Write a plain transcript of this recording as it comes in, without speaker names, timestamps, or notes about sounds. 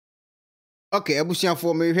Okay, abusia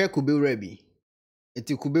for me hwe kube wura bi.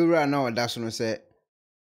 Eti kube wura na oda so no se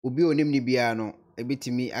obi onim ni bia no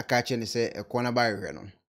ebetimi aka che ne se ekuonaba hwe no.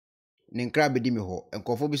 Ne nkra bedi me ho.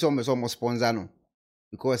 Enkofo bi so mo sponsor no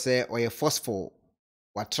because oye forceful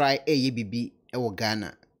wa try eye bibi e wo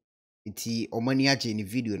Ghana. Eti omani aje ni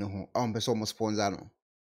video no ho a mo so sponsor no.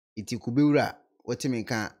 Eti kube wura wotimi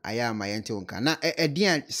nka aya ma yente wonka. Na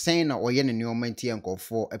edian sen na oye ne nyoma nti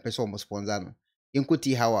enkofo epeso mo sponsor no.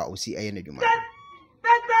 Yenkoti hawa osi eye na dwuma.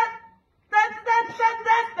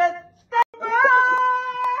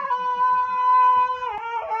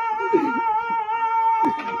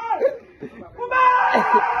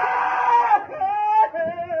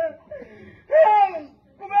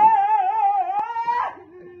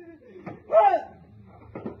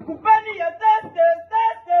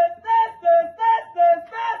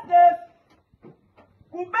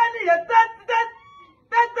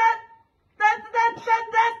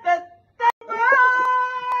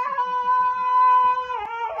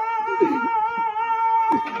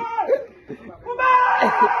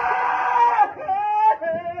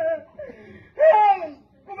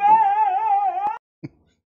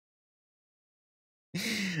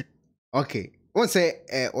 Okay, once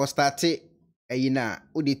or started yina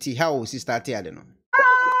uditi how she started I don't know.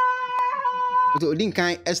 But Odin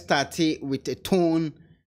kind started with a tone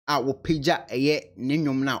our pager a ye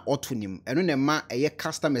ninyum na otonim and no ma a ye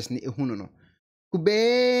customers ni ehuno no.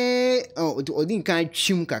 Kube Odin kind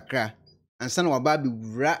chim kakra and son of baby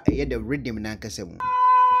ra a ye the rhythm na kasem.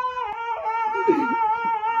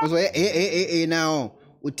 So now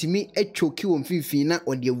Utimi a choki on fifina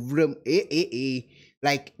or the room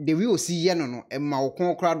like the we will see yano no and ma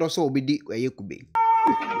okon crowd so obedi ye kube.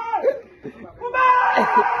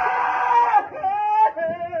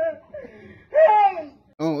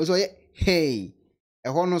 Oh so hey a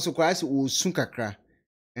hono so kwase wo sun kakra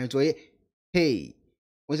and to hey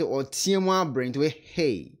was it or tiemwa brain to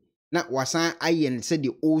hey na wasan ayen said the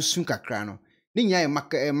old sun kakra no ni nya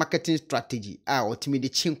marketing strategy otimi de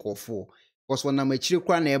chinkofo because when na machire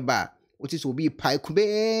kwa na eba what is obi pai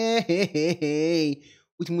kube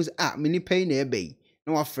utimus mini pay na ebe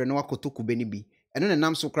na wa frɛ na wa koto kube ni bi eno na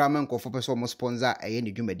nam so kra man nkofo pɛ mo sponsor eye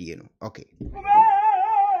ne dwumadie no okay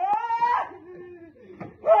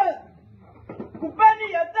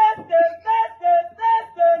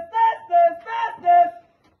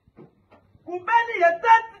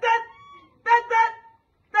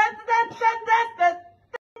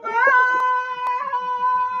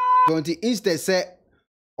don't instead say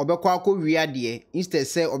obekwa akọ wiade instead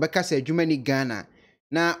say obeka say adwuma ni Ghana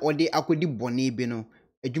na ode akodi bone bi no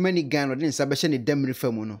adwuma ni Ghana ode nsa be hye ne damri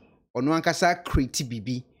famu no ono ankasa create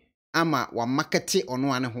bibi ama wa market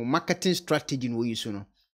ono ane ho marketing strategy no use no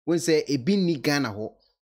won say ebi ni Ghana ho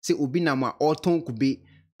say obi na ma oton kube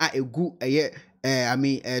a egu eye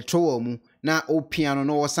trowo mu na o piano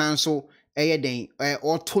no wosan so eye den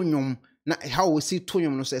otonyom na how we see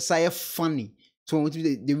tonyom no say funny. So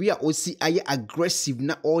the we are also aggressive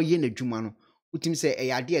na all ye na dwuma no utim say e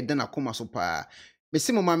yade e na koma so pa me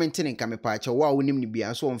se mo mamente nka me pa cha wa wonim ni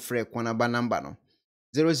bia so on frɛ kwanaba number no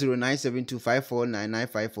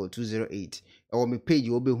 009725499542008 e wo me page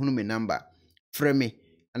wo be hunu me number frɛ me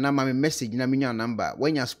na ma me message na me nya number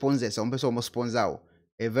when your sponsors on person mo sponsor o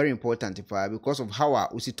e very important pa because of how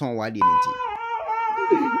we see ton wa de nti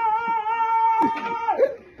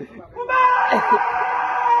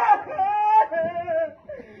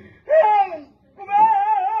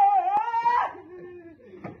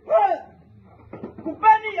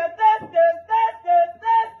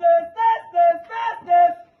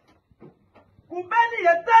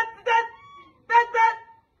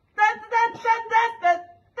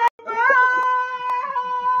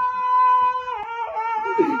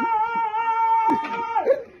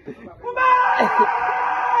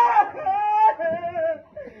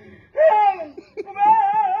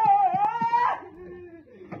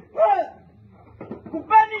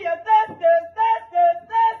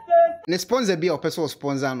ne sponsor be or person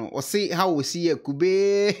sponsor no or see how we see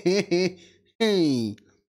kube hey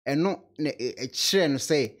no a chere no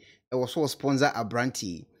say it was so sponsor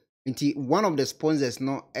abranti nti one of the sponsors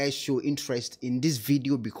no show interest in this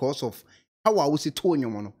video because of how I was to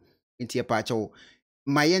nyom no nti e pa chawo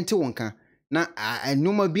mayente wonka na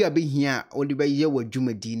anoma bi abehia odi be ye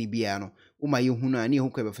wadwumadi ni bia no wo maye hunu ani hu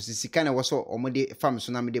kwa be fasika na wo so omode fam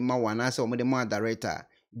so na me de ma wana se omode ma director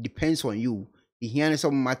depends on you. The here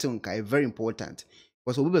some matter very important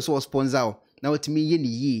because we be so sponsor na what me ye ni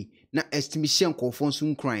yi na estimation nkofo so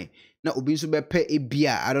nkran na obi nso be pay e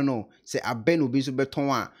bia I don't know say aben obi nso be ton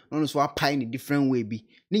a no so apply in different way bi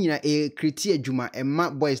ni nyina e create adwuma e ma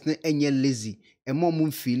boys na enye lazy emo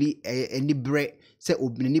mu feel any bre say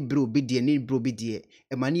obini bre obi de ni bre obi de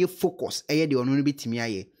e ma ne focus eye de ono no betimi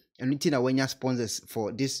aye eno ti na wanya sponsors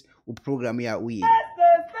for this program here we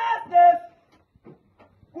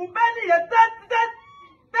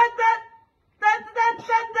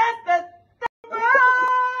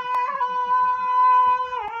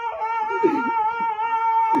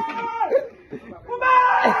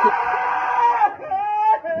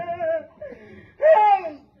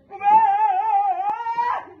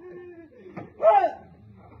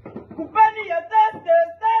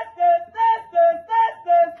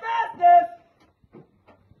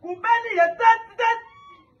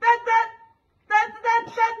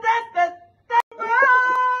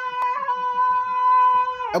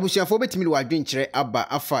abusiafo betimi wa adwenkyere aba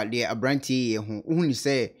afa de abrantie ye ho uhuni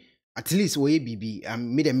say at least wo ye bibi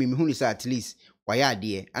me de me huni say at least wa ya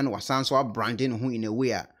de and wasan so branding ho in a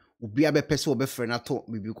way a obi abepese obefre na to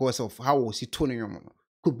because of how we see to no nwom no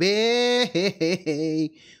kube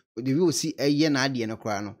the we see eye na ade no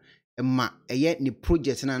kra no emma eye ni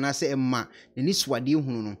project na say emma ni swade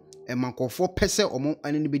hunu no emma nkofo pese omo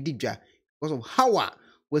ane ne bedidwa because of how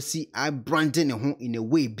we see I branding ho in a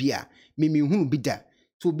way bia me hunu bi da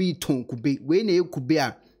to be ton kube we na kube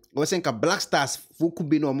a we say nka Black Stars fo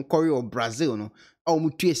kube no om kore of Brazil no a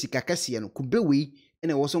om tue sika kase no kube we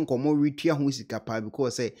ene wo so nkomo retua ho sika pa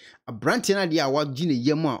because say a brand na dia wa gine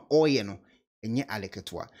yam a oye no enye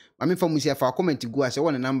aleketwa Maame fa musia fa comment go ase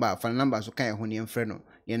won number fa number so kan ho ne mfre no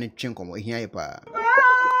ne ne twen komo ehia ye pa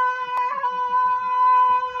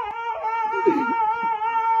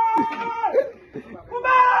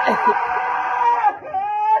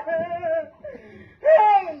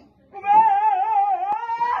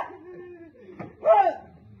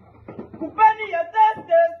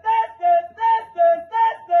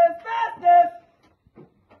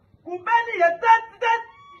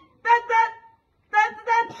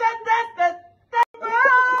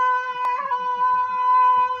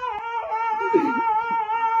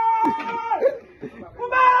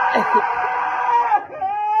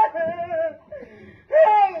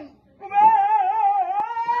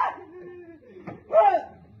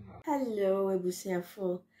Hello,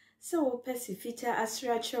 Ebusiafo. So, Pesifita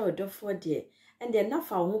Asracha Odifour de, and then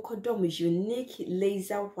nafa wonkodom unique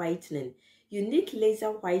laser whitening. Unique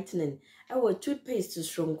laser whitening. Our toothpaste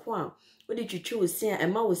strong kwa. What did you choose? Say,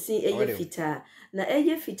 Emma was saying eye fita. Na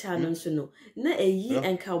eye fita no. Na eyi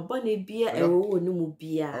and carboni beer ewo no mu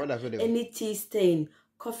beer. Any tea stain,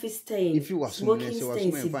 coffee stain, smoking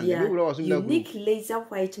stain, unique laser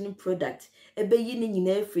whitening product. Ebe yi ni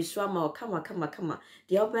nyina free so ama kama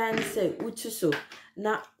the oban say utu so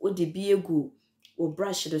na odi bi egu o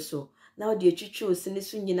brush do so na odi etwitwe so ne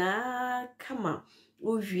so nyina kama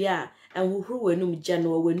wo hwia enhohoro wanum gya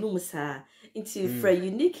no wanum saa into for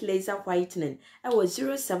unique laser whitening I was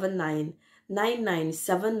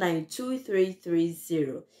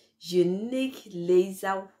 07999792330 unique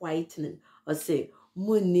laser whitening or say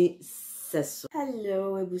muni seso.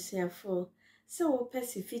 Hello Ebusiafo. So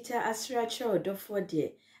Pesifita Asracha Odifour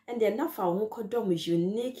de, and then nafa wonkodom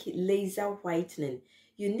unique laser whitening.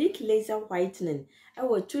 Unique laser whitening.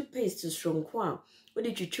 Our toothpaste strong kwa. What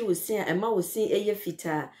did you choose? Say Emma was saying eye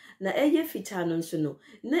fita. Na eye fita no.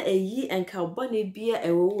 Na eyi and carboni beer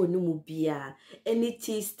ewo no mu beer. Any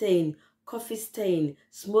tea stain, coffee stain,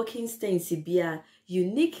 smoking stain beer.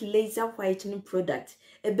 Unique laser whitening product.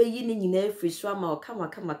 Ebe yi ni nyina free so ama kama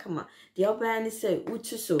the oban say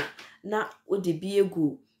utu so na odi bi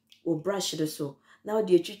egu o brush do so na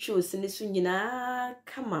odi etwitwe so ne so nyina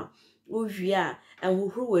kama wo hwia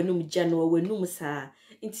enhohoro wanum gya no wanum saa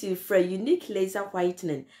into for unique laser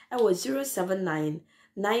whitening I was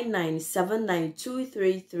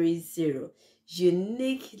 07999792330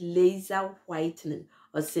 unique laser whitening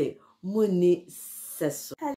or say muni seso.